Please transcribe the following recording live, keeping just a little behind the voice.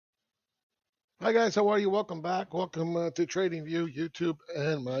Hi guys, how are you? Welcome back. Welcome to TradingView, YouTube,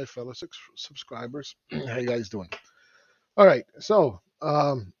 and my fellow subscribers. How you guys doing? All right, so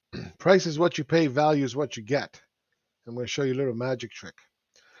price is what you pay, value is what you get. I'm going to show you a little magic trick.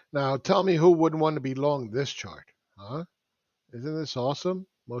 Now, tell me who wouldn't want to be long this chart, huh? Isn't this awesome?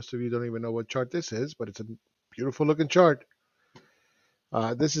 Most of you don't even know what chart this is, but it's a beautiful looking chart.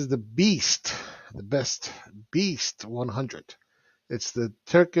 This is the Beast, the best Beast 100. It's the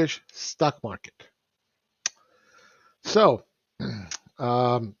Turkish stock market. So,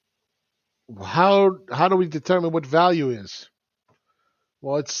 um, how do we determine what value is?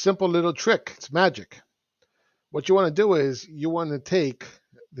 Well, it's a simple little trick. It's magic. What you want to do is you want to take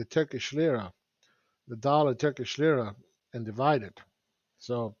the Turkish lira, the dollar Turkish lira, and divide it.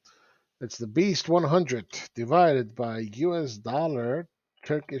 So it's the Beast 100 divided by US dollar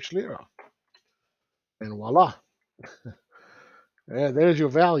Turkish lira. And voila. Yeah, there's your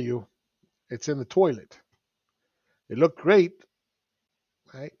value. It's in the toilet. It looked great,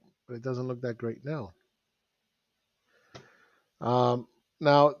 right? But it doesn't look that great now. Um,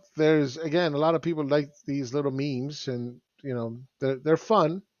 Now, there's again a lot of people like these little memes, and they're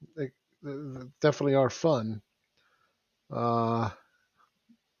fun. They definitely are fun. Uh,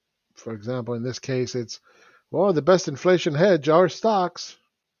 for example, in this case, it's well, the best inflation hedge are stocks.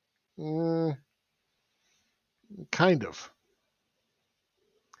 Mm, kind of.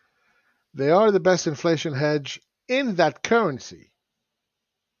 They are the best inflation hedge in that currency,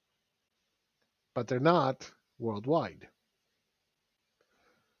 but they're not worldwide.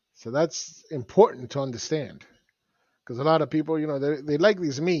 So that's important to understand. Because a lot of people, they like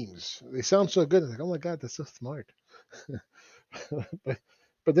these memes. They sound so good. They're like, oh my God, that's so smart. but,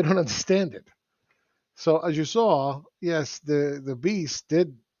 but they don't understand it. So as you saw, yes, the beast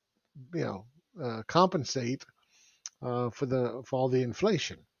did, you know, compensate for all the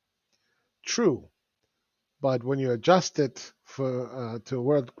inflation. True, but when you adjust it for to a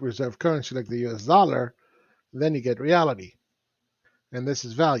world reserve currency like the U.S. dollar, then you get reality, and this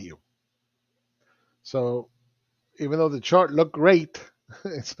is value. So even though the chart looked great,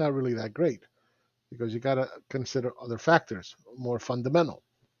 it's not really that great because you got to consider other factors, more fundamental.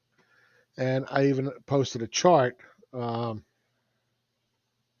 And I even posted a chart um,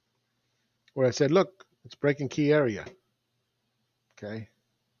 where I said, look, it's breaking key area. Okay.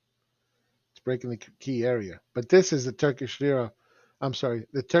 It's breaking the key area. But this is the Turkish lira, I'm sorry,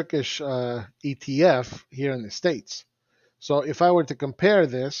 the Turkish ETF here in the States. So if I were to compare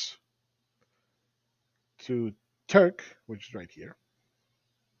this to Turk, which is right here,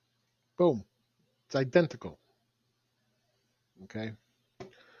 boom, it's identical. Okay.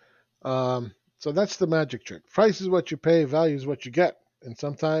 So that's the magic trick. Price is what you pay, value is what you get. And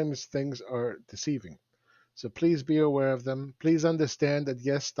sometimes things are deceiving. So please be aware of them. Please understand that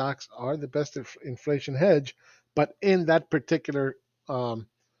yes, stocks are the best inflation hedge, but in that particular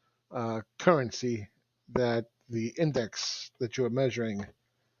currency that the index that you are measuring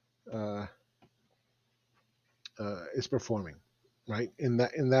uh, is performing, right? In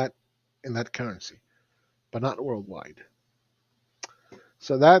that currency, but not worldwide.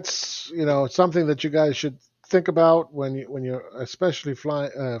 So that's something that you guys should think about when you're especially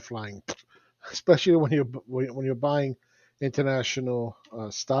flying, especially when you're buying international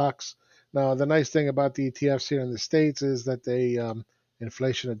stocks. Now, the nice thing about the ETFs here in the States is that they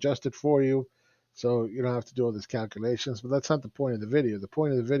inflation adjusted for you, so you don't have to do all these calculations. But that's not the point of the video. The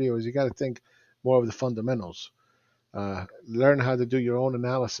point of the video is you got to think more of the fundamentals. Learn how to do your own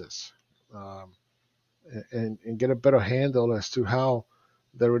analysis, and get a better handle as to how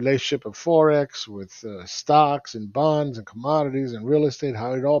the relationship of forex with stocks and bonds and commodities and real estate,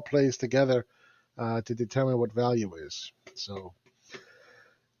 how it all plays together to determine what value is. So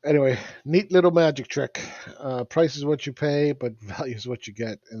anyway, neat little magic trick. Price is what you pay, but value is what you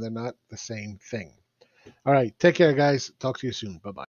get, and they're not the same thing. All right, take care, guys. Talk to you soon. Bye bye.